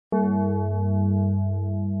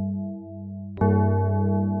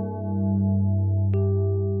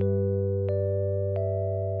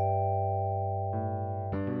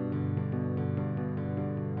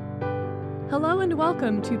and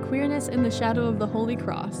welcome to Queerness in the Shadow of the Holy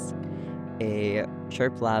Cross, a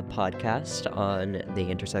Sharp Lab podcast on the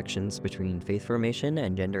intersections between faith formation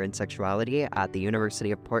and gender and sexuality at the University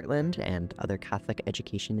of Portland and other Catholic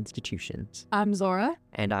education institutions. I'm Zora.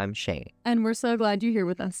 And I'm Shane. And we're so glad you're here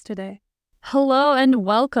with us today. Hello and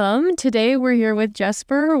welcome. Today we're here with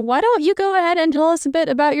Jesper. Why don't you go ahead and tell us a bit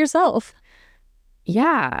about yourself?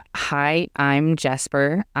 Yeah. Hi, I'm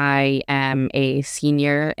Jesper. I am a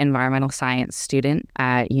senior environmental science student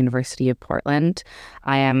at University of Portland.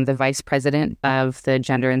 I am the vice president of the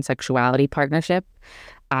Gender and Sexuality Partnership.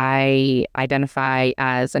 I identify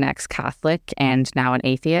as an ex-Catholic and now an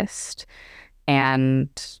atheist. And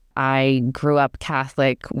I grew up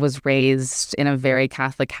Catholic, was raised in a very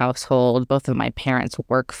Catholic household. Both of my parents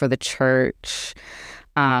work for the church.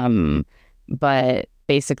 But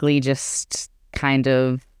basically just kind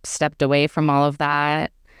of stepped away from all of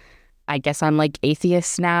that. I guess I'm like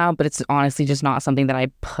atheist now, but it's honestly just not something that I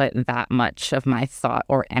put that much of my thought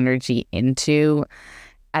or energy into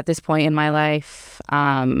at this point in my life.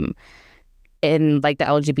 In like the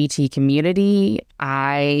LGBT community,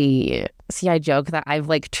 I joke that I've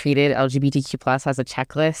like treated LGBTQ plus as a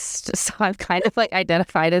checklist. So I've kind of like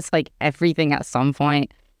identified as like everything at some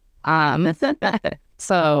point. I'm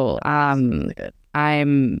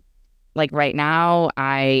like right now,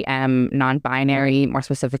 I am non-binary, more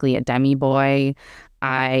specifically a demi-boy.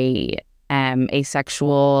 I am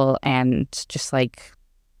asexual and just like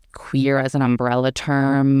queer as an umbrella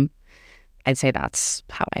term. I'd say that's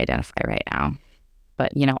how I identify right now.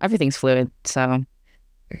 But, you know, everything's fluid, so.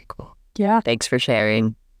 Very cool. Yeah. Thanks for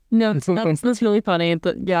sharing. No, that's really funny,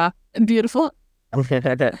 but yeah, beautiful.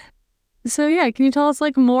 So yeah, can you tell us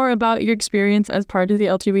like more about your experience as part of the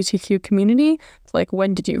LGBTQ community? Like,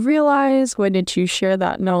 when did you realize? When did you share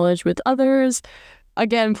that knowledge with others?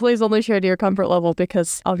 Again, please only share to your comfort level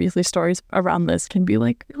because obviously stories around this can be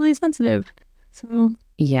like really sensitive. So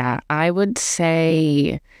yeah, I would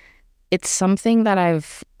say it's something that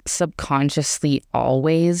I've subconsciously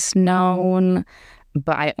always known,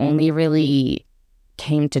 but I only really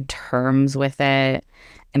came to terms with it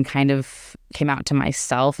and kind of came out to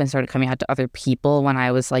myself and started coming out to other people when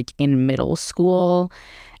I was like in middle school.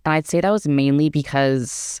 And I'd say that was mainly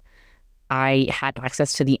because I had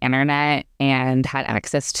access to the internet and had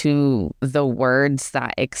access to the words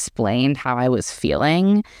that explained how I was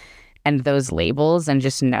feeling and those labels, and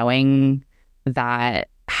just knowing that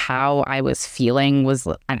how I was feeling was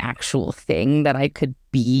an actual thing that I could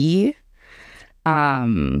be.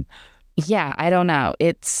 Yeah, I don't know.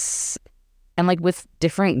 And like with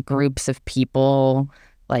different groups of people,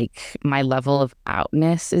 like my level of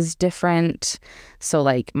outness is different. So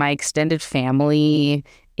like my extended family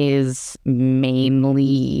is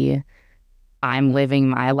mainly I'm living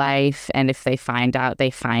my life, and if they find out,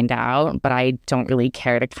 they find out, but I don't really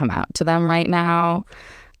care to come out to them right now.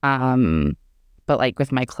 But like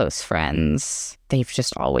with my close friends, they've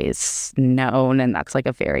just always known, and that's like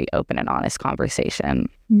a very open and honest conversation.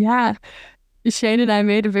 yeah. Shane and I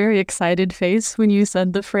made a very excited face when you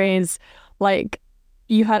said the phrase, like,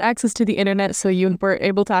 you had access to the internet, so you were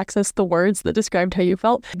able to access the words that described how you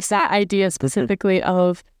felt. That idea specifically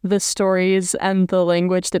of the stories and the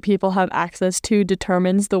language that people have access to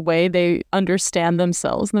determines the way they understand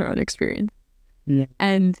themselves and their own experience. Yeah.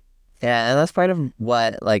 And that's part of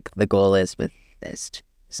what like the goal is with this.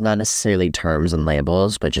 It's not necessarily terms and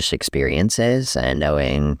labels, but just experiences, and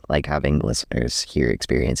knowing, like having listeners hear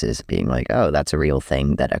experiences, being like, oh, that's a real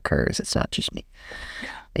thing that occurs. It's not just me.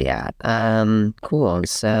 Yeah. Cool.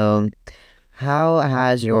 So how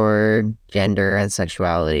has your gender and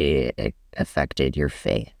sexuality affected your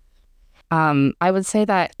faith? I would say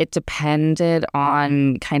that it depended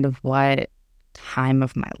on kind of what time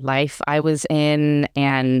of my life I was in,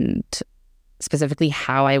 and specifically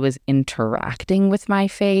how I was interacting with my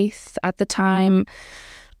faith at the time.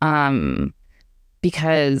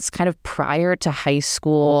 Because kind of prior to high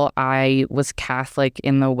school, I was Catholic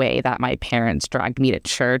in the way that my parents dragged me to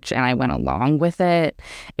church and I went along with it.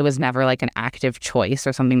 It was never like an active choice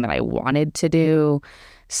or something that I wanted to do.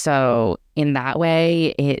 So in that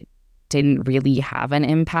way, it didn't really have an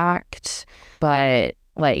impact. But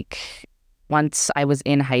like once I was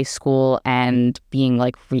in high school and being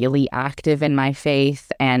like really active in my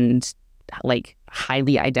faith and like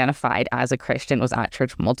highly identified as a Christian, was at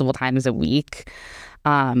church multiple times a week.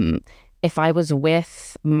 If I was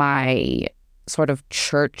with my sort of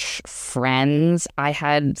church friends, I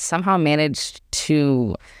had somehow managed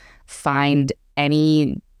to find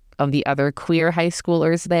any of the other queer high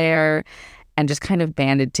schoolers there and just kind of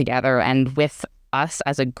banded together. And with us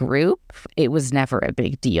as a group, it was never a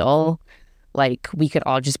big deal. like we could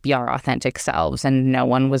all just be our authentic selves, and no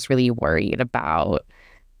one was really worried about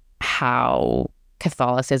how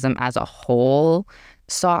Catholicism as a whole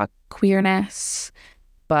saw queerness.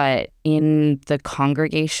 But in the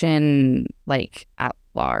congregation, like at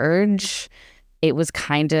large, it was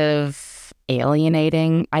kind of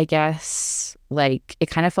alienating, I guess. Like it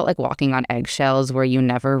kind of felt like walking on eggshells where you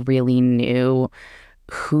never really knew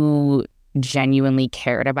who genuinely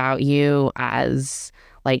cared about you as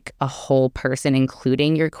like a whole person,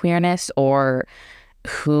 including your queerness, or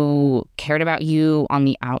who cared about you on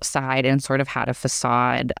the outside and sort of had a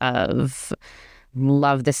facade of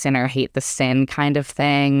love the sinner, hate the sin kind of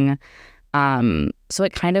thing. So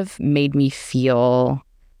it kind of made me feel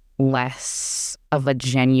less of a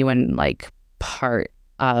genuine like part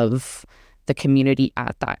of the community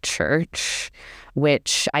at that church,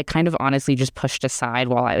 which I kind of honestly just pushed aside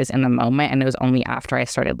while I was in the moment. And it was only after I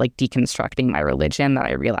started like deconstructing my religion that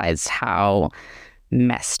I realized how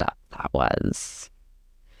messed up that was.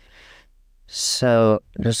 So,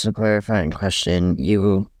 just a clarifying question,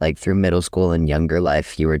 you, like, through middle school and younger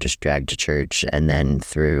life, you were just dragged to church, and then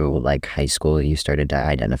through, like, high school, you started to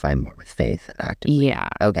identify more with faith actively? Yeah.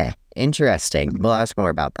 Okay, interesting. We'll ask more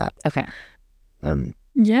about that. Okay.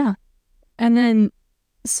 Yeah. And then,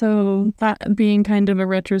 so that being kind of a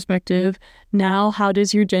retrospective, now how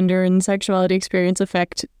does your gender and sexuality experience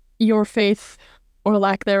affect your faith or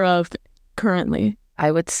lack thereof currently?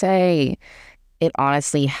 I would say it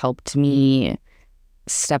honestly helped me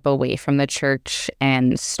step away from the church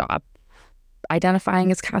and stop identifying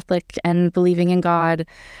as Catholic and believing in God,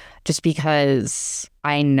 just because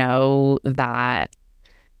I know that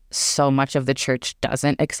so much of the church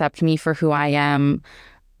doesn't accept me for who I am,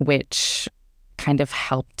 which kind of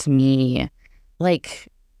helped me, like,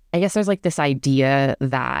 I guess there's like this idea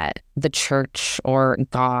that the church or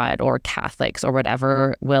God or Catholics or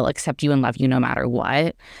whatever will accept you and love you no matter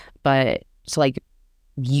what. But so like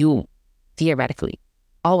you theoretically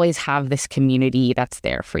always have this community that's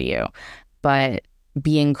there for you. But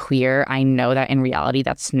being queer, I know that in reality,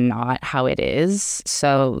 that's not how it is.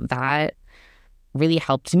 So that really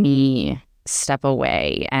helped me step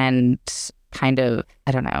away and kind of,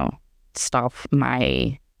 I don't know, stop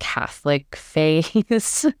my Catholic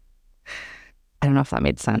phase. I don't know if that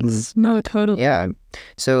made sense. No, totally. Yeah.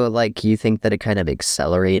 So, like, you think that it kind of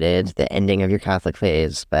accelerated the ending of your Catholic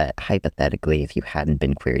phase, but hypothetically, if you hadn't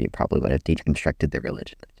been queer, you probably would have deconstructed the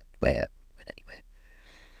religion way up. But anyway.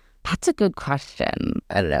 That's a good question.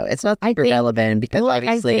 I don't know. It's not super relevant because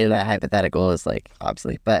obviously that hypothetical is like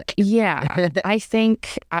obsolete, but yeah, I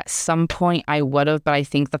think at some point I would have, but I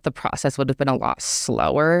think that the process would have been a lot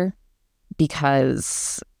slower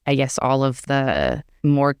because I guess all of the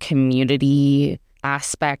more community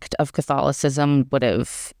aspect of Catholicism would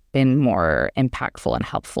have been more impactful and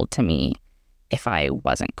helpful to me if I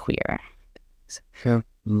wasn't queer. So,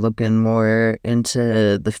 looking more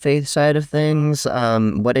into the faith side of things,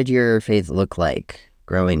 what did your faith look like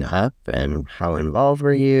growing up and how involved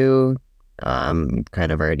were you?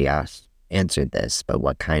 Kind of already answered this, but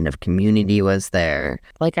what kind of community was there?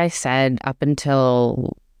 Like I said, up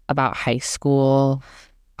until about high school,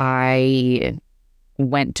 I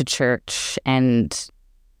went to church and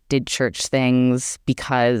did church things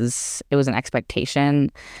because it was an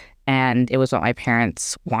expectation and it was what my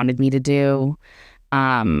parents wanted me to do.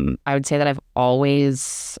 I would say that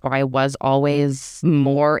I was always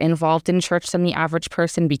more involved in church than the average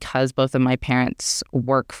person because both of my parents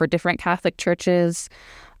work for different Catholic churches.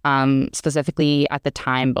 Specifically at the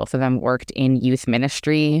time, both of them worked in youth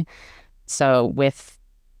ministry. So with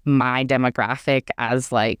my demographic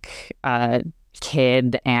as like a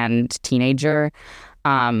kid and teenager,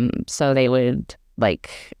 so they would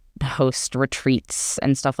like host retreats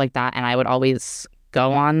and stuff like that, and I would always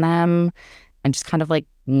go on them and just kind of like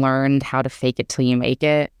learned how to fake it till you make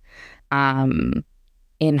it.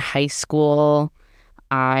 In high school,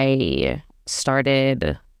 I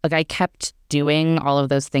kept doing all of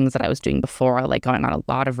those things that I was doing before, like going on a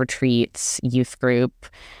lot of retreats, youth group,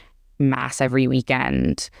 mass every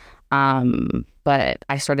weekend. But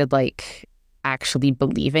I started like actually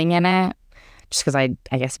believing in it just because I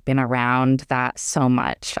guess been around that so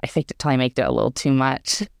much. I faked it till I made it a little too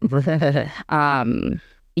much.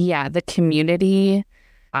 Yeah, the community,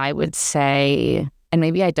 I would say, and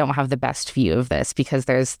maybe I don't have the best view of this because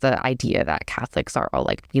there's the idea that Catholics are all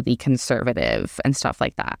like really conservative and stuff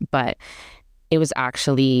like that. But it was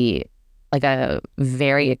actually like a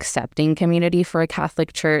very accepting community for a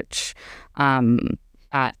Catholic church.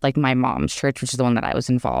 At like my mom's church, which is the one that I was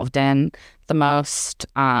involved in the most.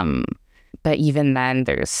 But even then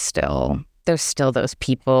there's still there's still those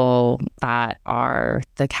people that are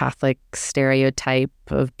the Catholic stereotype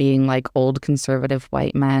of being like old conservative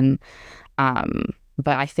white men.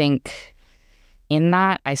 But I think in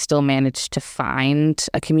that, I still managed to find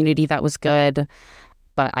a community that was good,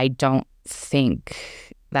 but I don't think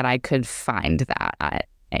that I could find that at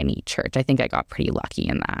any church. I think I got pretty lucky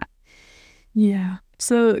in that. Yeah.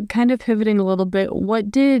 So kind of pivoting a little bit,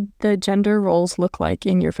 what did the gender roles look like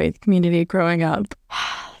in your faith community growing up?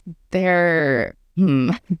 There's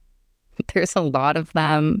a lot of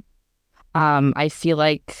them. I feel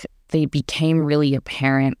like they became really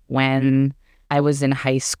apparent when I was in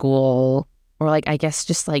high school, or like, I guess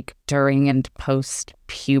just like during and post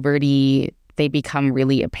puberty, they become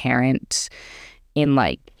really apparent in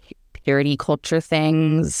like purity culture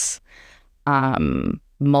things,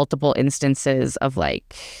 multiple instances of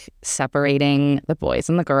like separating the boys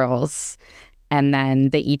and the girls, and then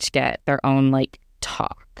they each get their own like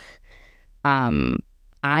talk.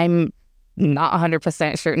 I'm not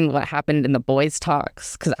 100% certain what happened in the boys'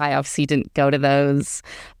 talks because I obviously didn't go to those,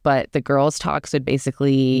 but the girls' talks would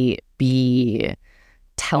basically be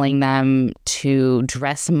telling them to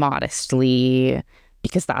dress modestly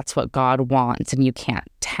because that's what God wants and you can't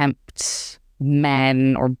tempt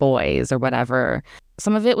men or boys or whatever.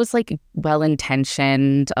 Some of it was like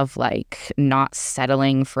well-intentioned of like not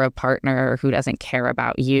settling for a partner who doesn't care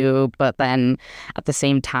about you, but then at the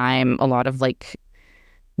same time, a lot of like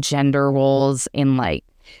gender roles in like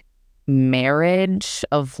marriage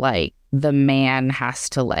of like the man has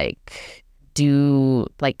to like do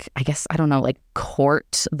like, I guess, I don't know, like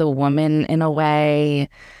court the woman in a way.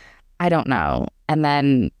 I don't know. And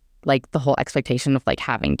then like the whole expectation of like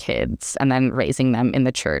having kids and then raising them in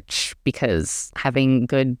the church because having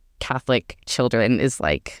good Catholic children is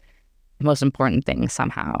like the most important thing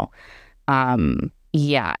somehow.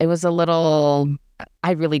 Yeah, it was a little,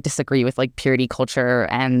 I really disagree with like purity culture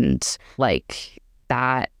and like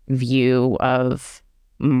that view of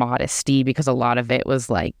modesty because a lot of it was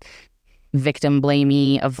like victim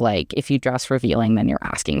blamey of like if you dress revealing then you're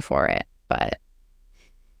asking for it. But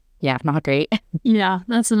yeah, not great. Yeah,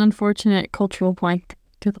 that's an unfortunate cultural point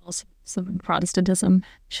to also some Protestantism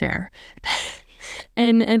share.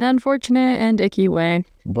 In an unfortunate and icky way.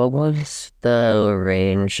 What was the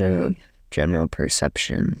range of general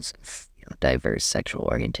perceptions of diverse sexual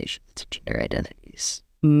orientations and gender identities?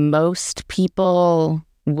 Most people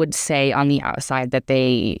would say on the outside that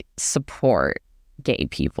they support gay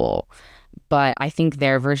people, but I think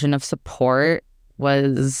their version of support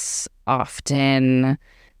was often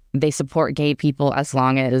they support gay people as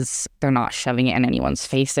long as they're not shoving it in anyone's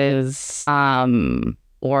faces,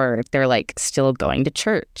 or they're like still going to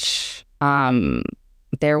church.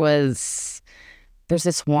 There's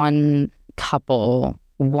this one couple,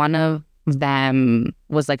 one of them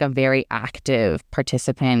was like a very active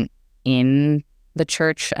participant in the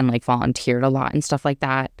church and like volunteered a lot and stuff like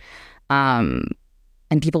that. And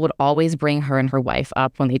people would always bring her and her wife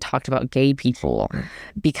up when they talked about gay people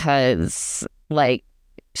because like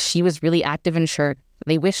she was really active in church.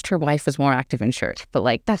 They wished her wife was more active in church, but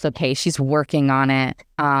like that's okay. She's working on it.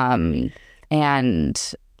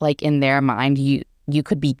 And like in their mind, you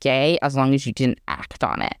could be gay as long as you didn't act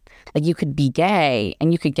on it. Like you could be gay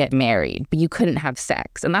and you could get married, but you couldn't have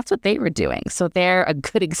sex. And that's what they were doing. So they're a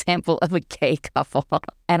good example of a gay couple.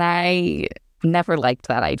 And I never liked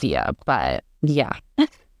that idea, but yeah.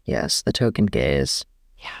 Yes, the token gays.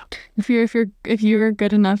 Yeah. If you're a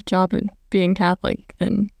good enough job at being Catholic,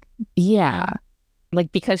 then yeah.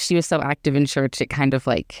 Like because she was so active in church, it kind of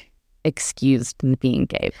like excused the being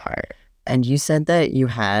gay part. And you said that you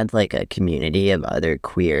had like a community of other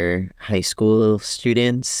queer high school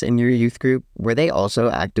students in your youth group. Were they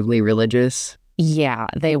also actively religious? Yeah,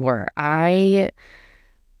 they were. I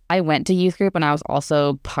went to youth group and I was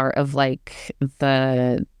also part of like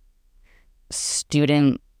the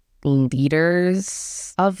student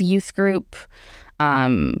leaders of youth group.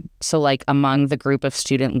 So like among the group of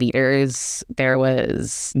student leaders, there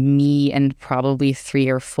was me and probably 3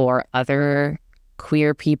 or 4 other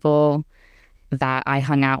queer people that I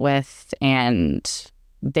hung out with, and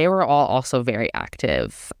they were all also very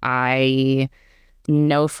active. I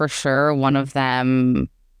know for sure one of them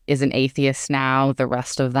is an atheist now. The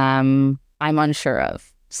rest of them I'm unsure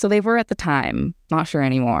of. So they were at the time, not sure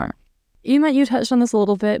anymore. You touched on this a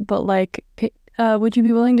little bit, but like, would you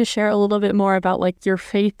be willing to share a little bit more about like your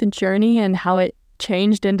faith journey and how it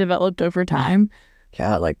changed and developed over time?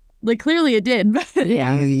 Yeah, like clearly it did. But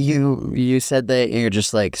Yeah. You said that you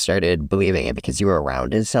just like started believing it because you were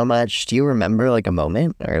around it so much. Do you remember like a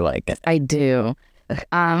moment or like? I do.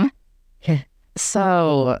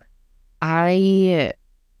 So I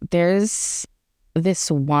there's this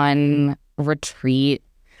one retreat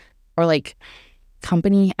or like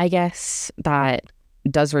company, I guess, that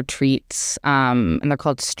does retreats, and they're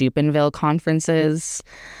called Steubenville conferences.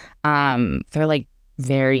 They're like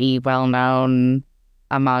very well known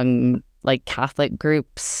among like Catholic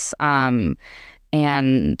groups. And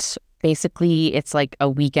basically it's like a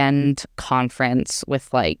weekend conference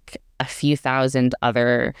with like a few thousand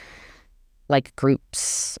other like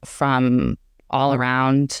groups from all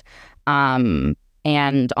around.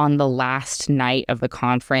 And on the last night of the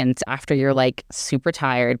conference, after you're like super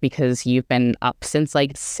tired because you've been up since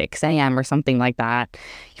like 6 a.m. or something like that,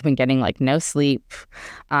 you've been getting like no sleep,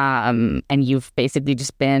 and you've basically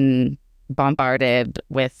just been bombarded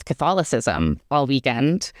with Catholicism all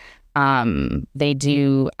weekend. They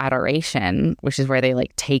do adoration, which is where they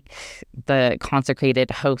like take the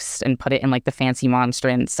consecrated host and put it in like the fancy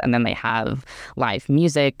monstrance, and then they have live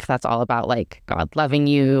music that's all about like God loving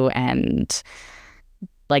you, and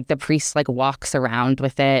like the priest like walks around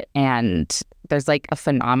with it, and there's like a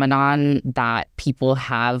phenomenon that people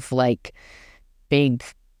have like big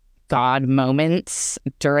God moments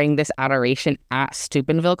during this adoration at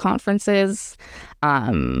Steubenville conferences,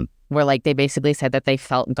 where like they basically said that they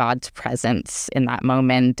felt God's presence in that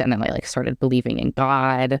moment, and then they like started believing in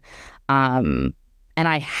God. And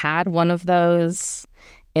I had one of those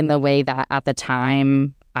in the way that at the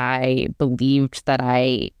time I believed that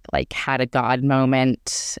I like had a God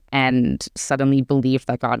moment and suddenly believed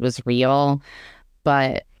that God was real.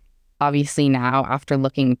 But obviously now, after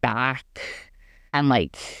looking back and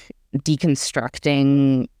like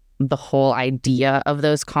deconstructing the whole idea of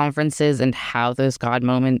those conferences and how those God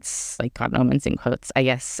moments, like God moments in quotes, I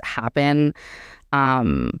guess, happen,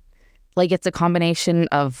 like it's a combination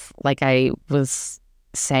of, like I was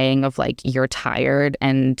saying, of like you're tired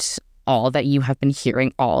and all that you have been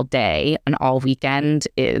hearing all day and all weekend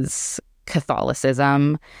is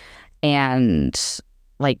Catholicism. And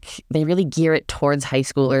like they really gear it towards high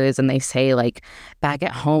schoolers, and they say like back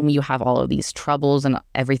at home you have all of these troubles and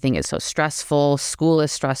everything is so stressful, school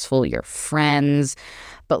is stressful, your friends,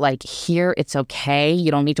 but like here it's okay,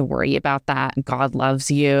 you don't need to worry about that, God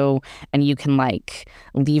loves you, and you can like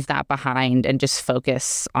leave that behind and just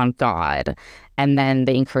focus on God. And then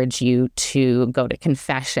they encourage you to go to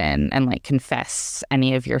confession and like confess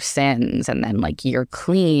any of your sins, and then like you're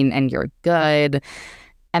clean and you're good.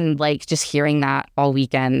 And like just hearing that all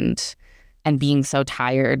weekend and being so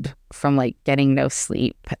tired from like getting no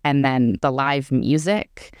sleep, and then the live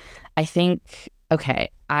music, I think, okay,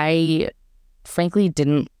 I frankly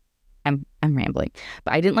didn't, I'm rambling,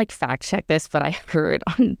 but I didn't like fact check this, but I heard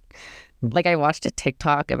on, like I watched a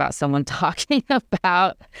TikTok about someone talking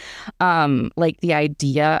about like the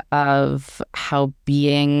idea of how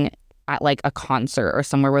being at like a concert or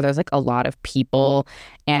somewhere where there's like a lot of people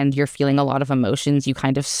and you're feeling a lot of emotions, you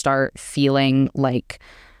kind of start feeling like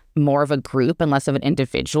more of a group and less of an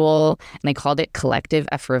individual. And they called it collective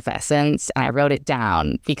effervescence. And I wrote it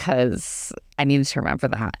down because I needed to remember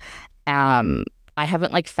that. I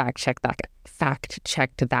haven't like fact checked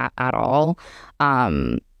that at all.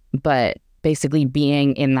 But basically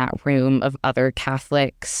being in that room of other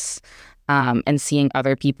Catholics, and seeing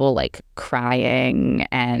other people like crying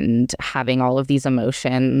and having all of these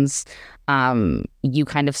emotions, you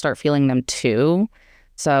kind of start feeling them too.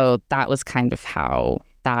 So that was kind of how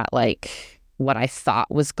that, like, what I thought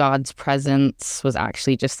was God's presence was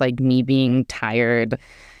actually just like me being tired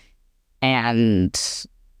and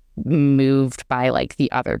moved by like the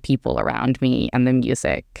other people around me and the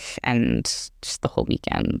music and just the whole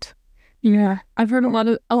weekend. Yeah, I've heard a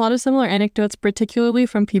lot of similar anecdotes, particularly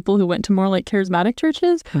from people who went to more like charismatic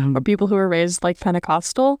churches or people who were raised like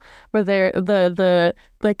Pentecostal, where they're the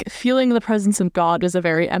like feeling the presence of God is a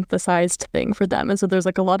very emphasized thing for them, and so there's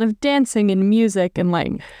like a lot of dancing and music and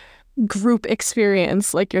like group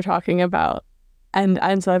experience, like you're talking about,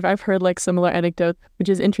 and so I've heard like similar anecdotes, which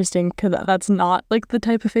is interesting because that's not like the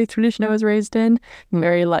type of faith tradition I was raised in.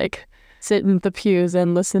 Very like sit in the pews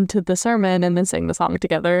and listen to the sermon and then sing the song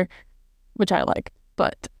together, which I like.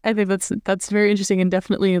 But I think that's very interesting, and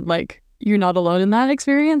definitely like you're not alone in that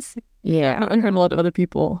experience. Yeah. I've heard a lot of other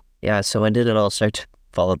people. Yeah, so when did it all start to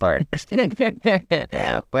fall apart?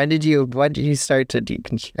 Yeah. When did you start to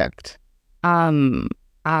deconstruct?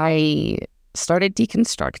 I started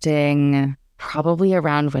deconstructing probably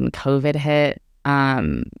around when COVID hit,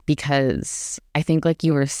 because I think like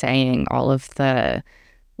you were saying, all of the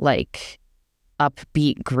like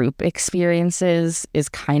upbeat group experiences is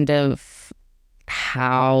kind of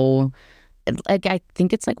how, like, I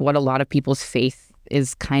think it's like what a lot of people's faith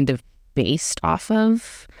is kind of based off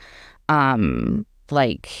of.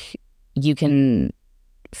 Like you can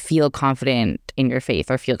feel confident in your faith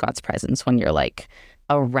or feel God's presence when you're like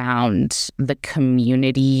around the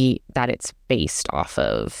community that it's based off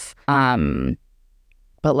of.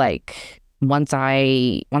 But like once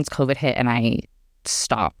COVID hit and I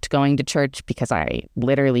stopped going to church because I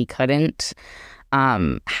literally couldn't,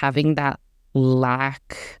 having that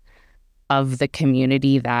lack of the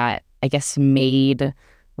community that I guess made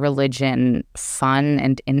religion fun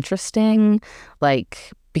and interesting,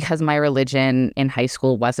 like because my religion in high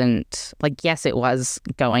school wasn't like, yes, it was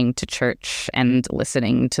going to church and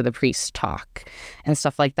listening to the priest talk and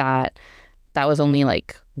stuff like that. That was only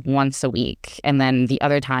like once a week. And then the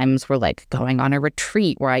other times were like going on a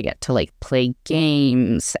retreat where I get to like play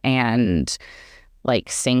games and like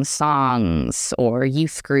sing songs, or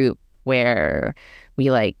youth group where we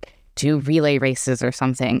like do relay races or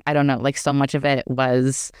something. I don't know. Like so much of it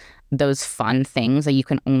was those fun things that you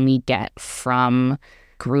can only get from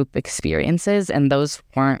group experiences. And those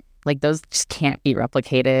weren't like, those just can't be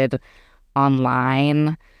replicated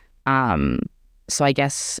online. So I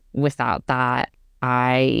guess without that,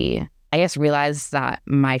 I guess realized that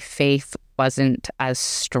my faith wasn't as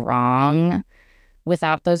strong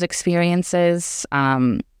without those experiences.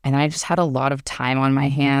 And I just had a lot of time on my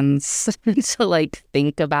hands to like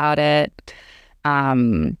think about it.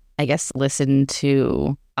 I guess listen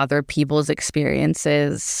to other people's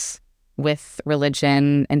experiences with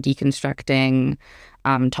religion and deconstructing,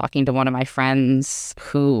 talking to one of my friends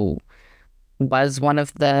who was one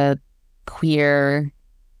of the queer,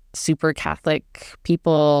 super Catholic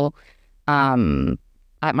people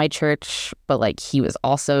at my church, but like he was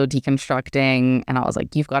also deconstructing, and I was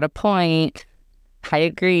like, you've got a point. I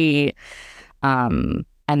agree. And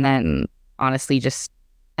then honestly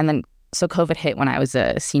so COVID hit when I was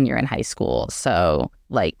a senior in high school. So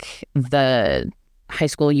like the high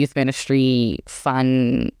school youth ministry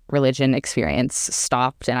fun religion experience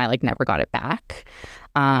stopped, and I like never got it back.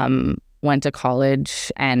 Went to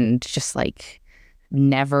college and just like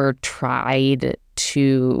never tried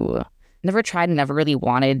and never really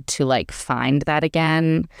wanted to like find that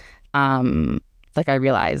again. Like I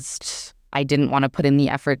realized I didn't want to put in the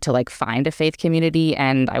effort to like find a faith community,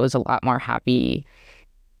 and I was a lot more happy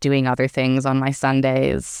doing other things on my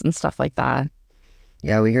Sundays and stuff like that.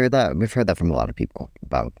 Yeah, we've heard that from a lot of people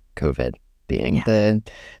about COVID being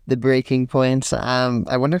the breaking point.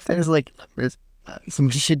 I wonder if there's like numbers.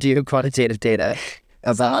 Somebody should do quantitative data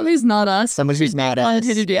about someone who's not us. Someone who's not us.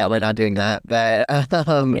 Yeah, we're not doing that. But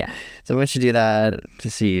someone should do that to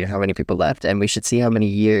see how many people left, and we should see how many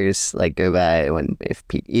years like go by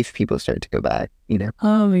if people start to go back. You know.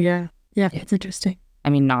 Oh yeah, it's interesting. I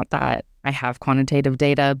mean, not that I have quantitative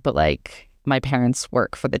data, but like my parents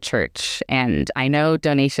work for the church, and I know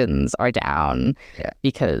donations are down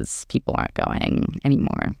because people aren't going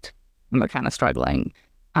anymore. And they're kind of struggling.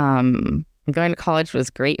 Going to college was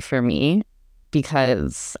great for me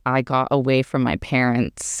because I got away from my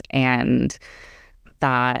parents and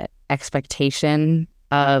that expectation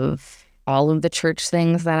of all of the church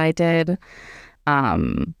things that I did.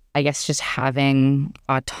 I guess just having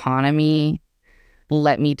autonomy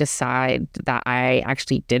let me decide that I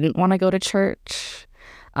actually didn't want to go to church.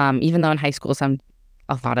 Even though in high school,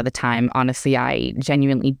 a lot of the time, honestly, I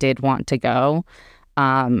genuinely did want to go.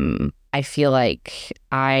 I feel like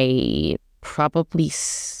I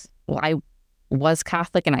was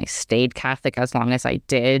Catholic and I stayed Catholic as long as I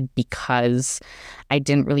did because I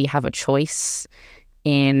didn't really have a choice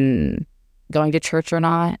in going to church or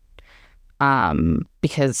not.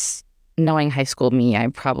 Because knowing high school me, I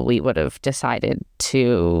probably would have decided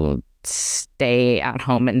to stay at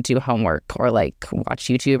home and do homework or like watch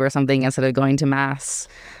YouTube or something instead of going to mass.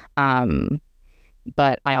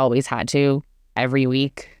 But I always had to every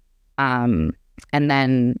week. And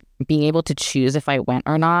then being able to choose if I went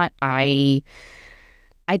or not, I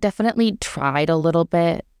definitely tried a little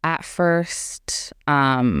bit at first.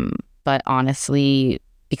 But honestly,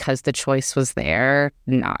 because the choice was there,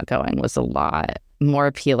 not going was a lot more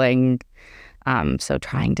appealing. So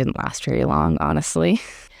trying didn't last very long, honestly.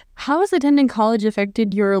 How has attending college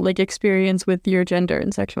affected your like experience with your gender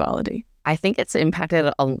and sexuality? I think it's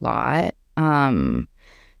impacted a lot.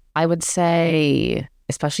 I would say,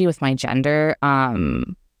 especially with my gender.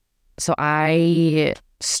 So I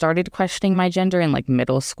started questioning my gender in like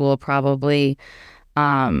middle school probably.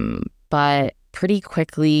 But pretty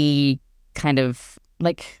quickly, kind of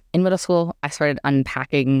like in middle school, I started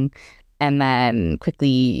unpacking and then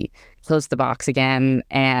quickly closed the box again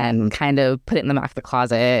and kind of put it in the back of the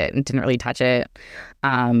closet and didn't really touch it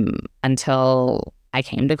until I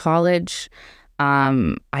came to college.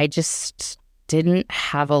 I just didn't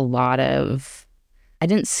have a lot of I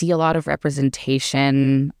didn't see a lot of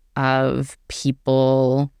representation of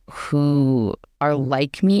people who are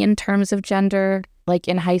like me in terms of gender. Like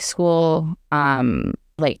in high school,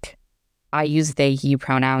 like I use they, he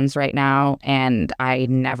pronouns right now, and I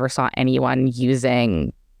never saw anyone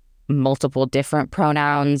using multiple different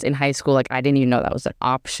pronouns in high school. Like I didn't even know that was an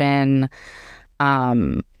option.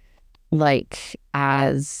 Like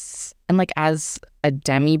as a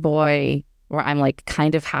demi boy, where I'm like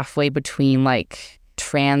kind of halfway between like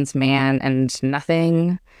trans man and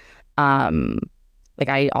nothing. Like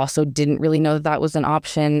I also didn't really know that was an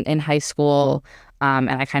option in high school. And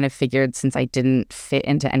I kind of figured since I didn't fit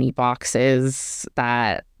into any boxes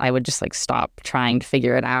that I would just like stop trying to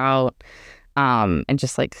figure it out, and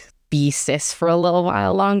just like be cis for a little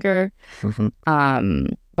while longer.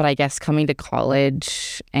 But I guess coming to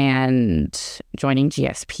college and joining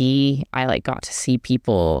GSP, I like got to see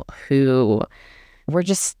people who were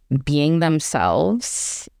just being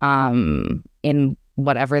themselves, in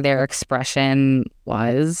whatever their expression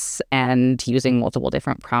was, and using multiple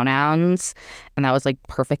different pronouns. And that was like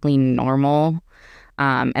perfectly normal.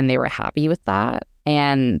 And they were happy with that.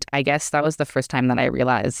 And I guess that was the first time that I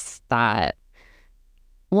realized that,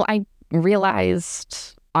 well, I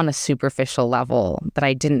realized on a superficial level that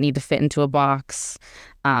I didn't need to fit into a box.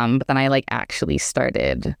 But then I like actually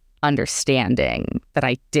started understanding that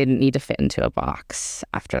I didn't need to fit into a box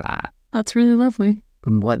after that. That's really lovely.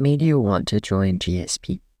 What made you want to join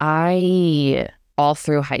GSP? I, all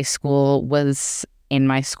through high school, was in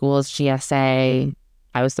my school's GSA.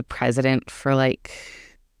 I was the president for like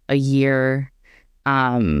a year.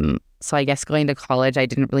 So I guess going to college, I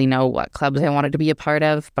didn't really know what clubs I wanted to be a part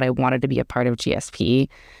of, but I wanted to be a part of GSP,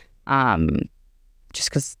 just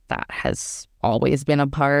because that has always been a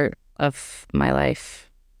part of my life.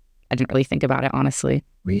 I didn't really think about it, honestly.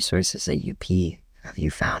 Resources at UP have you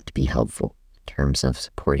found to be helpful in terms of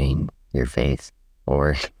supporting your faith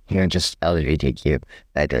or, just LGBTQ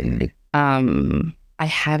identity? I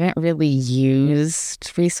haven't really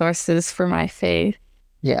used resources for my faith.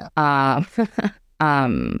 Yeah.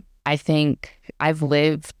 I think I've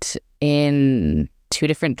lived in 2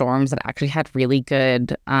 different dorms that actually had really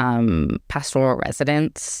good pastoral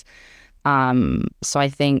residents. So I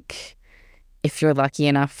think if you're lucky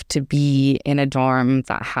enough to be in a dorm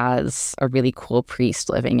that has a really cool priest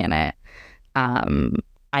living in it,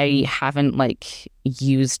 I haven't like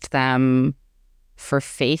used them for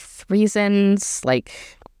faith reasons, like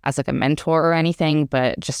as like a mentor or anything,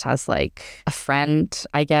 but just as like a friend,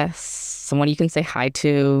 I guess, someone you can say hi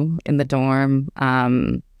to in the dorm.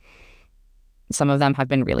 Some of them have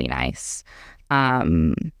been really nice.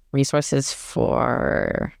 Resources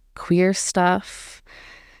for queer stuff.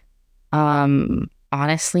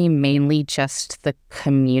 Honestly, mainly just the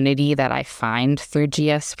community that I find through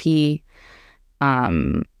GSP.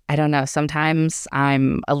 I don't know, sometimes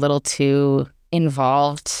I'm a little too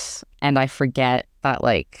involved and I forget that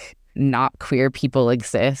like not queer people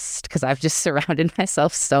exist because I've just surrounded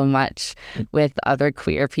myself so much with other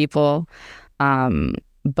queer people.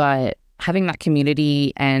 But having that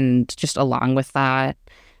community and just along with that,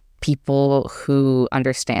 people who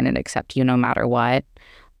understand and accept you no matter what.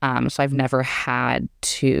 So I've never had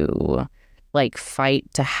to like fight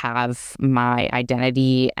to have my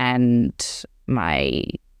identity and my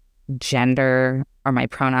gender or my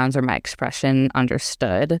pronouns or my expression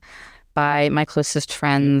understood by my closest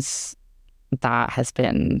friends. That has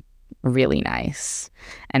been really nice.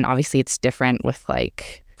 And obviously it's different with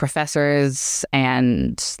like professors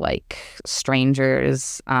and like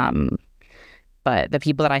strangers. But the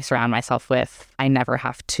people that I surround myself with, I never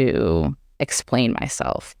have to explain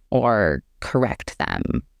myself or correct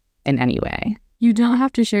them in any way. You don't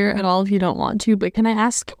have to share at all if you don't want to, but can I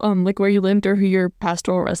ask like where you lived or who your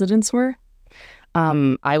pastoral residents were?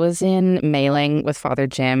 I was in Mailing with Father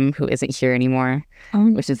Jim, who isn't here anymore,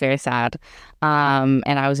 which is very sad. And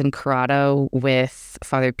I was in Corrado with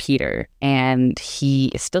Father Peter, and he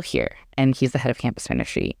is still here, and he's the head of campus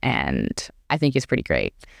ministry, and I think he's pretty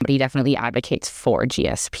great. But he definitely advocates for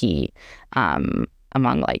GSP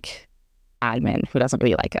among like admin who doesn't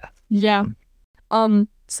really like us. Yeah.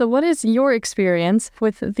 So what is your experience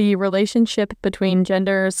with the relationship between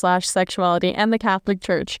gender/sexuality and the Catholic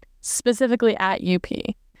Church, specifically at UP?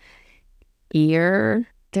 Here,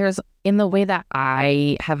 there's, in the way that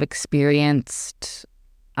I have experienced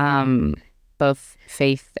both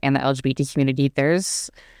faith and the LGBT community, there's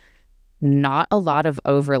not a lot of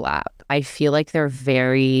overlap. I feel like they're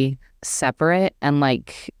very separate, and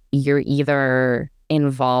like you're either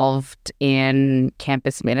involved in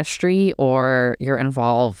campus ministry or you're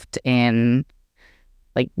involved in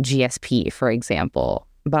like GSP, for example.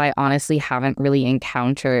 but I honestly haven't really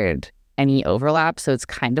encountered any overlap. So it's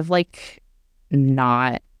kind of like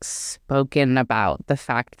not spoken about the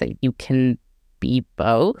fact that you can be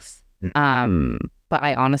both. But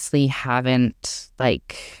I honestly haven't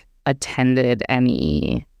like attended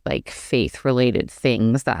any like faith related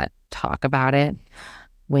things that talk about it.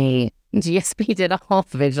 Wait, GSP did a whole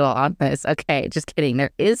vigil on this. Okay, just kidding.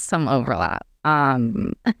 There is some overlap.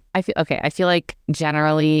 I feel like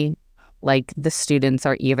generally like the students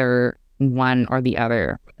are either one or the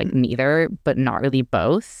other, like neither, but not really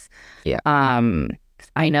both. Yeah.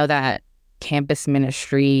 I know that campus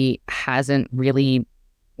ministry hasn't really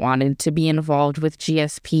wanted to be involved with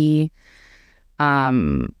GSP.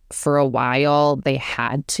 For a while they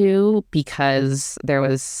had to, because there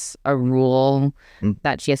was a rule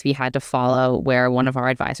that GSP had to follow where one of our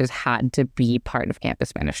advisors had to be part of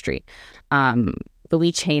campus ministry. But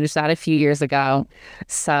we changed that a few years ago.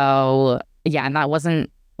 So yeah, and that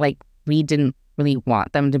wasn't like, we didn't really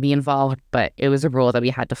want them to be involved, but it was a rule that we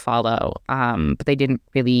had to follow. But they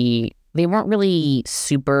weren't really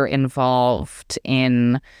super involved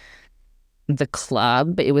in the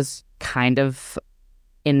club. It was kind of,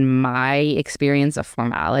 in my experience, a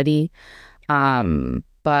formality.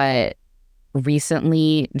 But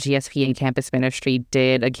recently, GSP and campus ministry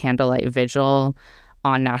did a candlelight vigil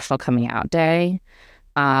on National Coming Out Day.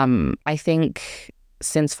 I think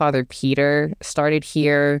since Father Peter started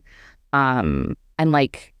here, and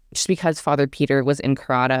like, just because Father Peter was in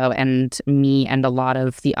Corrado and me and a lot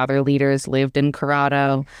of the other leaders lived in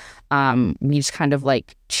Corrado, we just kind of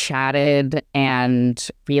like chatted and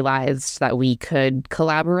realized that we could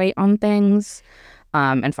collaborate on things.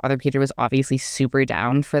 And Father Peter was obviously super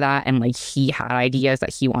down for that. And like, he had ideas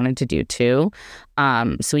that he wanted to do too.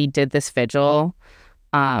 So we did this vigil,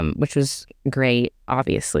 which was great,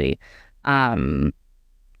 obviously.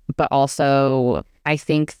 But also I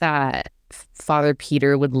think that Father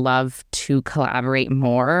Peter would love to collaborate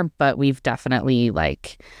more, but we've definitely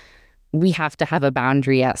like, we have to have a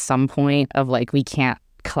boundary at some point of like, we can't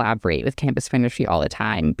collaborate with campus ministry all the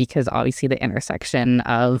time, because obviously the intersection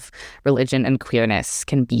of religion and queerness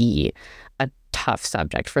can be a tough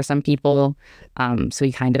subject for some people. So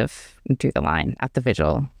we kind of drew the line at the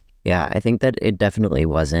vigil. Yeah, I think that it definitely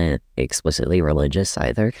wasn't explicitly religious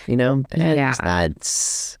either, you know? And Yeah.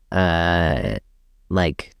 that's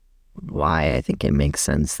like why I think it makes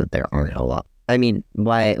sense that there aren't a lot. I mean,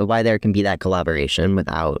 why there can be that collaboration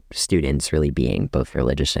without students really being both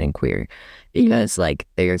religious and queer, because like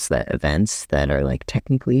there's the events that are like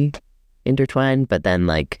technically intertwined, but then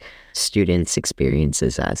like students'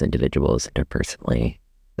 experiences as individuals interpersonally,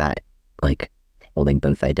 that like holding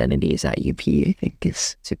both identities at UP, I think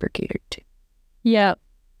is super catered to. Yeah,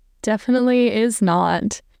 definitely is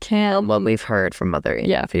not. What we've heard from other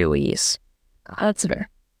interviewees. That's fair.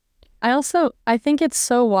 I think it's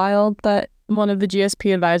so wild that one of the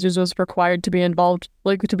GSP advisors was required to be involved,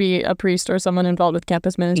 like to be a priest or someone involved with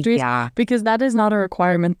campus ministries. Yeah. Because that is not a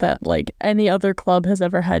requirement that like any other club has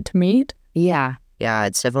ever had to meet. Yeah. Yeah,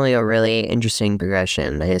 it's definitely a really interesting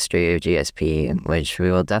progression, the history of GSP, which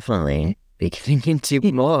we will definitely be getting into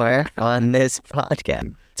more on this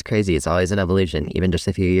podcast. It's crazy. It's always an evolution. Even just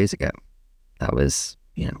a few years ago, that was,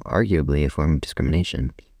 arguably a form of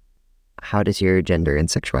discrimination. How does your gender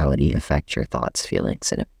and sexuality affect your thoughts,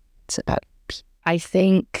 feelings, and it's about? I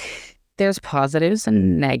think there's positives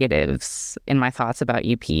and negatives in my thoughts about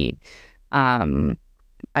UP.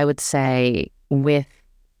 I would say with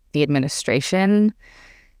the administration,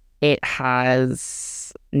 it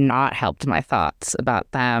has not helped my thoughts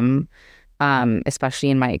about them,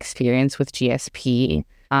 especially in my experience with GSP.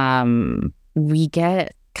 We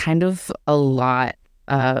get kind of a lot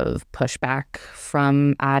of pushback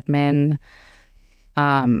from admin.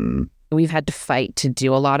 We've had to fight to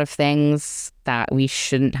do a lot of things that we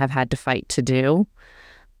shouldn't have had to fight to do.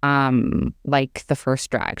 Like the first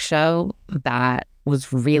drag show, that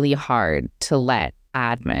was really hard to get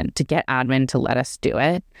admin to let us do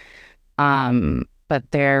it.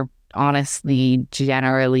 But they're honestly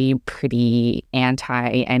generally pretty anti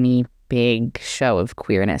any big show of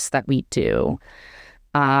queerness that we do.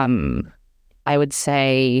 I would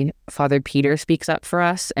say Father Peter speaks up for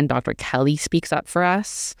us and Dr. Kelly speaks up for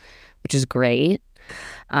us, which is great.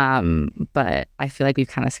 But I feel like we've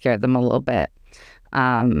kind of scared them a little bit.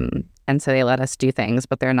 And so they let us do things,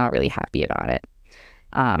 but they're not really happy about it.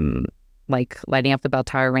 Like lighting up the bell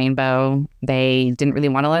tower rainbow, they didn't really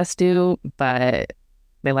want to let us do, but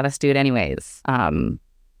they let us do it anyways,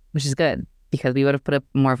 which is good because we would have put up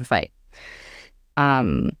more of a fight.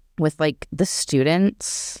 With like the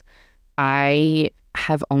students, I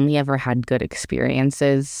have only ever had good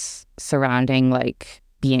experiences surrounding like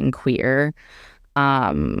being queer.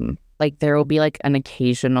 Like there will be like an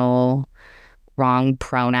occasional wrong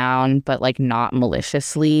pronoun, but like not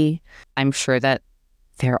maliciously. I'm sure that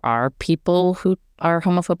there are people who are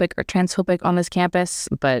homophobic or transphobic on this campus,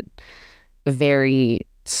 but very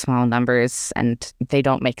small numbers, and they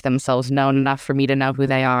don't make themselves known enough for me to know who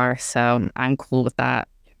they are. So I'm cool with that.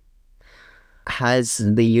 Has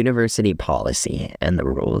the university policy and the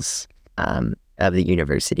rules of the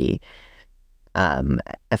university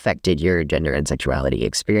affected your gender and sexuality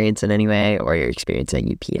experience in any way, or your experience at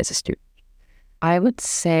UP as a student? I would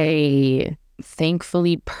say,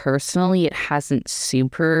 thankfully, personally, it hasn't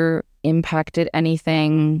super impacted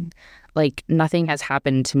anything. Like, nothing has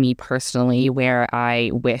happened to me personally where I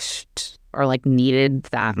wished or like needed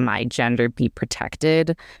that my gender be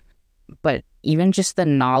protected. But even just the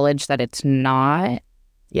knowledge that it's not,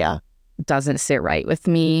 doesn't sit right with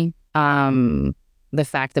me. The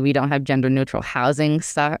fact that we don't have gender neutral housing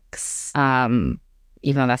sucks. Even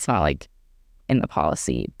though that's not like in the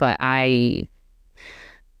policy, but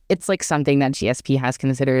it's like something that GSP has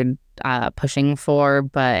considered pushing for,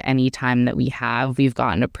 but anytime that we have, we've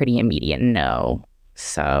gotten a pretty immediate no.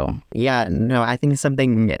 So yeah, no, I think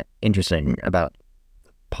something interesting about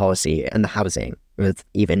policy and the housing with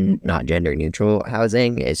even not gender neutral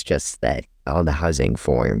housing is just that all the housing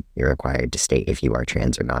form you're required to state if you are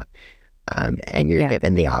trans or not, and you're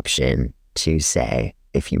given the option to say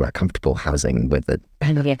if you are comfortable housing with a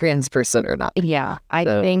trans person or not. Yeah, I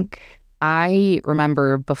think I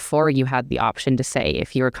remember before you had the option to say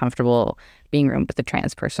if you were comfortable being roomed with a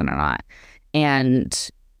trans person or not.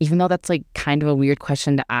 And even though that's like kind of a weird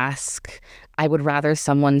question to ask, I would rather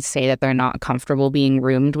someone say that they're not comfortable being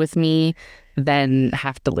roomed with me than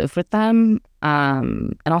have to live with them.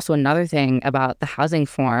 And also another thing about the housing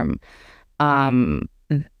form,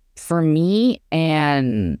 for me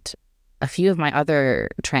and a few of my other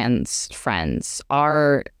trans friends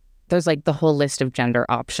there's like the whole list of gender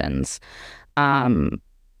options. And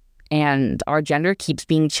our gender keeps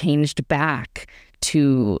being changed back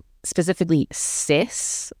to specifically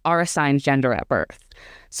cis, our assigned gender at birth.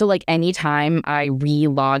 So like anytime I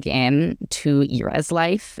re-log in to Era's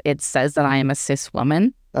life, it says that I am a cis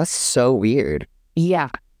woman. That's so weird. Yeah.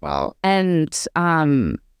 Wow. And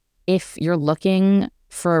if you're looking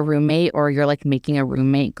for a roommate or you're like making a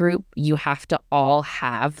roommate group, you have to all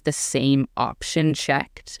have the same option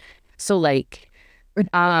checked. So like,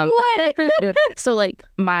 so like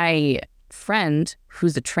my friend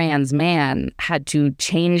who's a trans man had to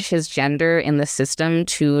change his gender in the system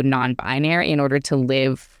to non-binary in order to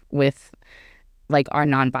live with like our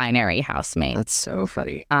non-binary housemate. That's so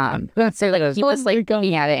funny. So like he was like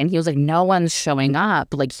going at it and he was like, no one's showing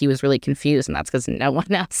up. Like he was really confused, and that's because no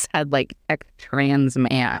one else had like a trans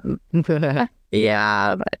man.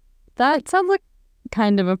 Yeah, but That sounds like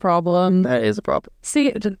kind of a problem. that is a problem.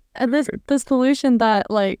 See, and the solution that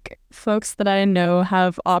like folks that I know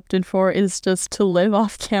have opted for is just to live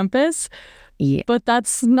off campus. Yeah. But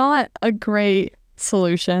that's not a great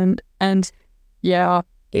solution. And yeah,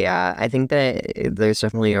 I think that there's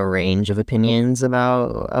definitely a range of opinions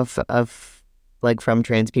about of like from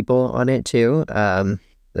trans people on it too.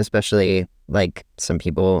 Especially like some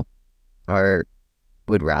people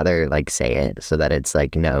would rather like say it so that it's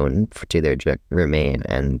like known to their roommate,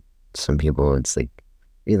 and some people it's like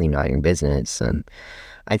really not your business. And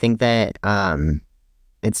I think that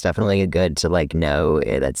it's definitely good to like know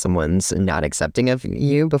that someone's not accepting of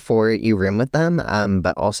you before you room with them.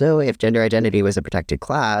 But also if gender identity was a protected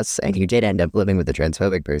class and you did end up living with a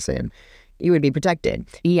transphobic person, you would be protected.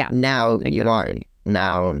 Yeah. Now you aren't.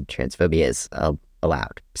 Now transphobia is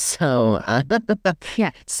allowed. So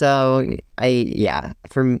Yeah. So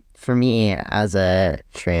for me as a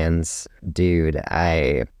trans dude,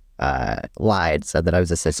 I lied, said that I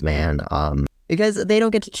was a cis man. Because they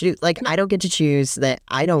don't get to choose, like, I don't get to choose that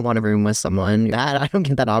I don't want to room with someone. That I don't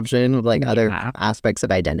get that option of, like, other aspects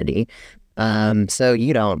of identity. So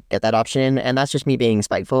you don't get that option, and that's just me being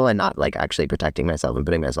spiteful and not, like, actually protecting myself and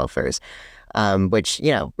putting myself first. Which,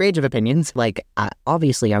 you know, range of opinions. Like,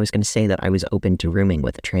 obviously I was going to say that I was open to rooming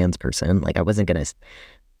with a trans person. Like, I wasn't going to...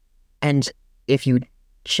 And if you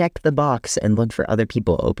check the box and look for other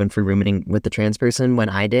people open for rooming with the trans person, when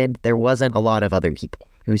I did, there wasn't a lot of other people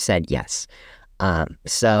who said yes.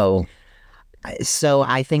 So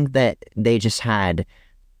I think that they just had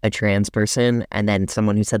a trans person and then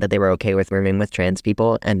someone who said that they were okay with rooming with trans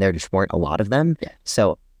people, and there just weren't a lot of them. Yeah.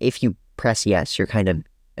 So if you press yes, you're kind of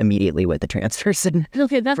immediately with the trans person.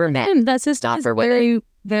 Okay, that's for men. That's just not for women. very,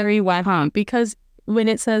 very whack. Because when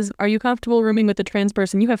it says, "Are you comfortable rooming with a trans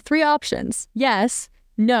person?" you have three options: yes,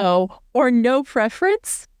 no, or no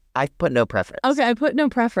preference. I put no preference. Okay, I put no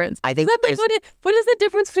preference. I think But what is the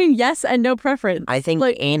difference between yes and no preference? I think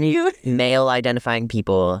Like, in male identifying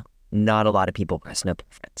people, not a lot of people press no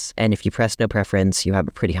preference. And if you press no preference, you have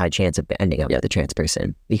a pretty high chance of ending up with a trans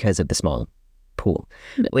person because of the small pool,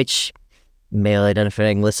 which male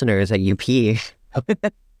identifying listeners at UP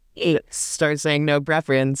start saying no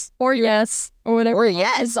preference. or yes, or whatever. Or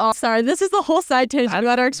yes. Oh, sorry, this is the whole side tangent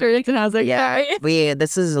about our experience in housing. Yeah. Sorry.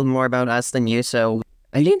 This is more about us than you, so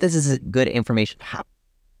I think this is good information.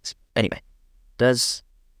 Anyway, does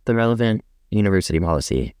the relevant university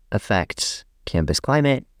policy affect campus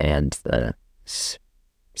climate and the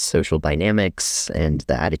social dynamics and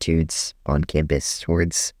the attitudes on campus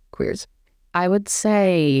towards queers? I would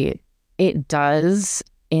say it does,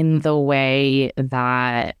 in the way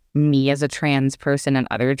that me as a trans person and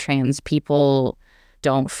other trans people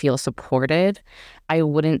don't feel supported. I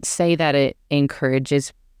wouldn't say that it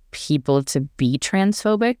encourages people to be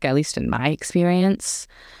transphobic, at least in my experience.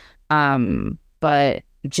 But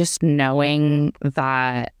just knowing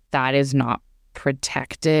that that is not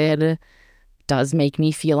protected does make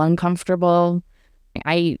me feel uncomfortable.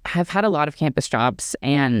 I have had a lot of campus jobs,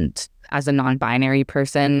 and as a non-binary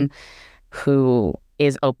person who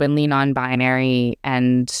is openly non-binary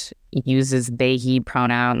and uses they, he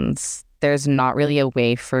pronouns, there's not really a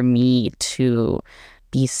way for me to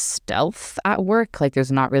be stealth at work. Like,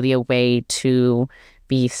 there's not really a way to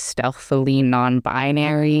be stealthily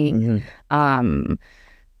non-binary. Mm-hmm.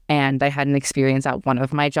 And I had an experience at one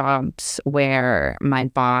of my jobs where my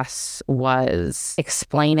boss was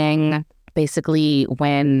explaining basically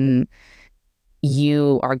when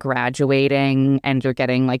you are graduating and you're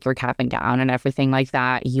getting like your cap and gown and everything like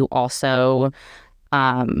that, you also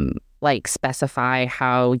like specify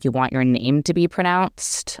how you want your name to be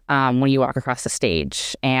pronounced when you walk across the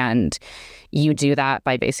stage. And you do that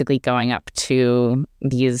by basically going up to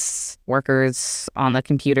these workers on the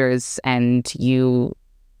computers and you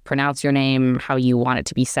pronounce your name how you want it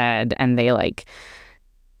to be said, and they like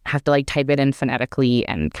have to like type it in phonetically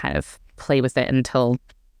and kind of play with it until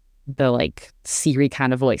the like Siri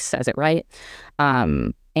kind of voice says it right.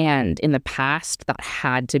 And in the past, that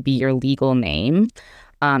had to be your legal name.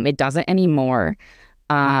 It doesn't anymore.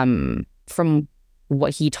 From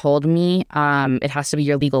what he told me, it has to be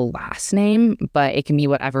your legal last name, but it can be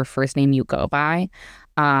whatever first name you go by.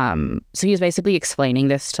 So he was basically explaining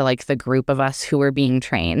this to like the group of us who were being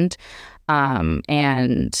trained.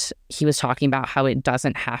 And he was talking about how it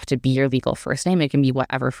doesn't have to be your legal first name. It can be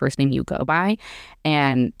whatever first name you go by.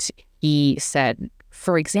 And he said,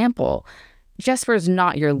 for example, Jesper's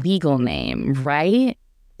not your legal name, right?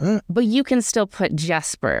 But you can still put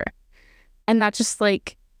Jesper. And that just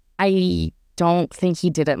like, I don't think he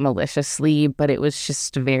did it maliciously, but it was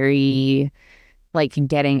just very like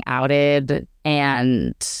getting outed.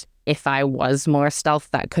 And if I was more stealth,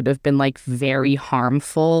 that could have been like very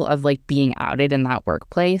harmful of like being outed in that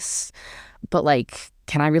workplace. But like,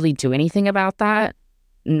 can I really do anything about that?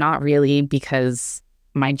 Not really, because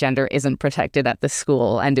my gender isn't protected at the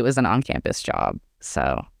school and it was an on-campus job.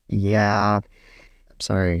 So yeah, I'm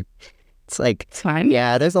sorry. It's like, it's fine.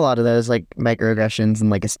 Yeah, there's a lot of those like microaggressions and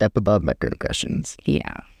like a step above microaggressions.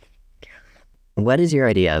 Yeah. What is your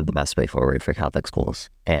idea of the best way forward for Catholic schools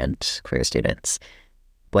and queer students?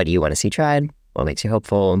 What do you want to see tried? What makes you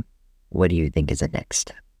hopeful? What do you think is the next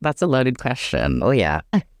step? That's a loaded question. Oh, yeah.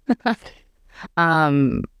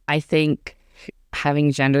 I think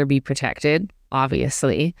having gender be protected,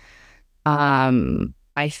 obviously.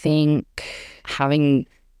 I think having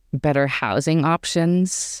better housing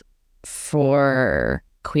options for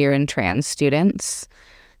queer and trans students.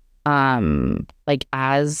 Like,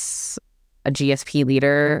 as a GSP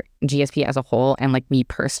leader, GSP as a whole, and like me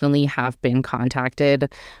personally, have been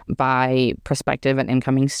contacted by prospective and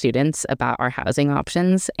incoming students about our housing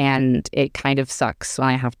options. And it kind of sucks when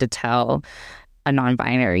I have to tell a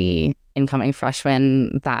non-binary incoming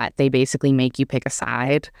freshman that they basically make you pick a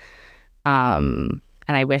side. And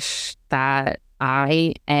I wish that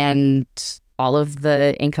I and all of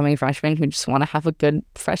the incoming freshmen who just want to have a good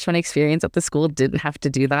freshman experience at the school didn't have to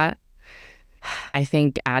do that. I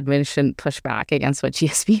think admin shouldn't push back against what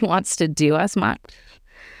GSP wants to do as much.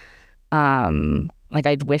 Like,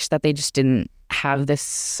 I wish that they just didn't have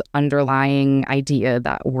this underlying idea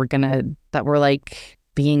that we're like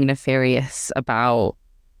being nefarious about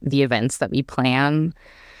the events that we plan.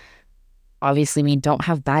 Obviously, we don't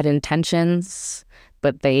have bad intentions,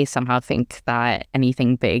 but they somehow think that any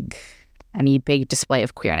big display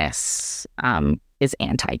of queerness is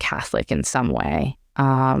anti-Catholic in some way.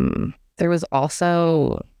 There was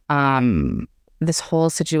also this whole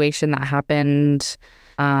situation that happened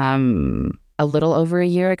a little over a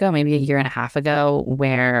year ago, maybe a year and a half ago,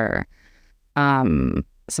 where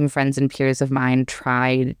some friends and peers of mine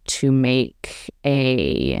tried to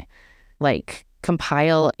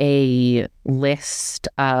compile a list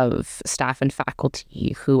of staff and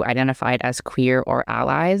faculty who identified as queer or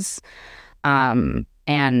allies.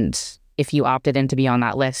 And if you opted in to be on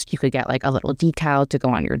that list, you could get like a little decal to go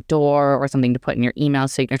on your door or something to put in your email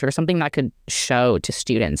signature, something that could show to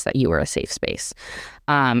students that you were a safe space.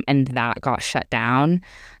 And that got shut down.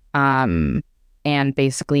 And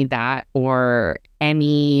basically that, or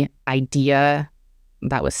any idea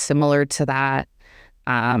that was similar to that,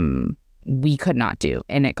 we could not do.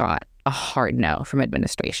 And it got a hard no from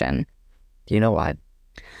administration. Do you know why?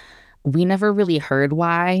 We never really heard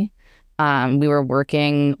why. We were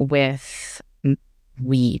working with,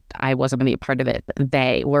 I wasn't really a part of it.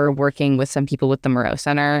 They were working with some people with the Moreau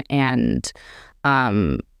Center, and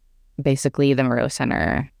basically the Moreau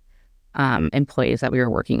Center employees that we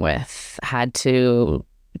were working with had to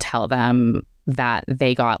tell them that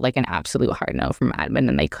they got like an absolute hard no from admin,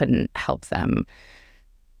 and they couldn't help them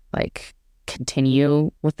like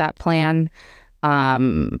continue with that plan.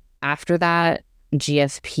 After that,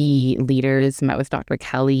 GSP leaders met with Dr.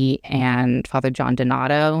 Kelly and Father John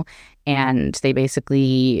Donato, and they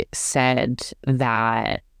basically said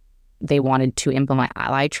that they wanted to implement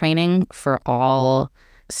ally training for all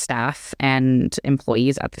staff and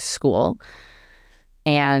employees at the school.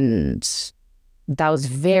 And that was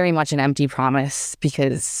very much an empty promise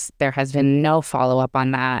because there has been no follow-up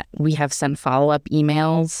on that. We have sent follow-up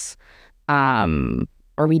emails,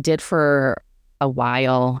 or we did for a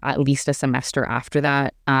while, at least a semester after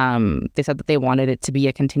that. They said that they wanted it to be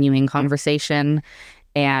a continuing conversation,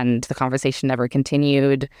 and the conversation never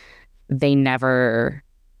continued. They never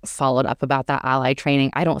followed up about that ally training.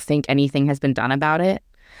 I don't think anything has been done about it.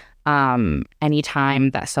 Anytime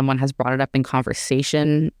that someone has brought it up in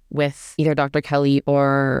conversation with either Dr. Kelly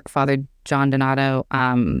or Father John Donato,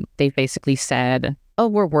 they've basically said, oh,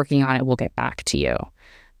 we're working on it, we'll get back to you.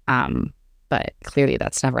 But clearly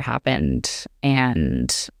that's never happened.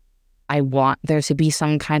 And I want there to be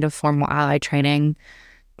some kind of formal ally training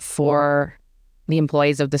for the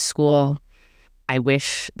employees of the school. I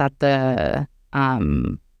wish that the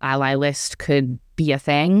ally list could be a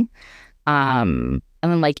thing. And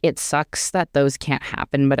then, like, it sucks that those can't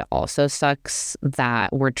happen, but it also sucks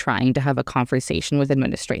that we're trying to have a conversation with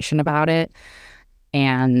administration about it.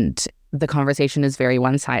 And the conversation is very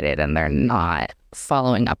one-sided, and they're not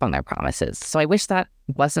following up on their promises. So I wish that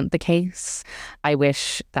wasn't the case. I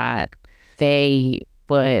wish that they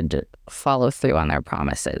would follow through on their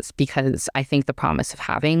promises, because I think the promise of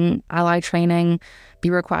having ally training be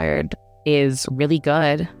required is really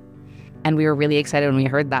good. And we were really excited when we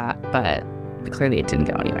heard that, but clearly it didn't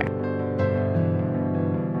go anywhere.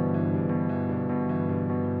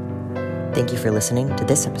 Thank you for listening to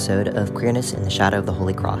this episode of Queerness in the Shadow of the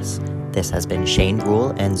Holy Cross. This has been Shane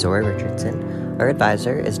Rule and Zora Richardson. Our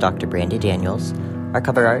advisor is Dr. Brandy Daniels. Our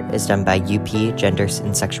cover art is done by UP Gender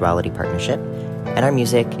and Sexuality Partnership. And our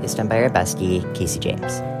music is done by our bestie, Casey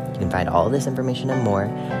James. You can find all of this information and more,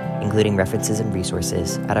 including references and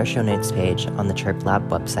resources, at our show notes page on the Chirp Lab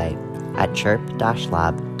website at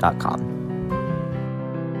chirp-lab.com.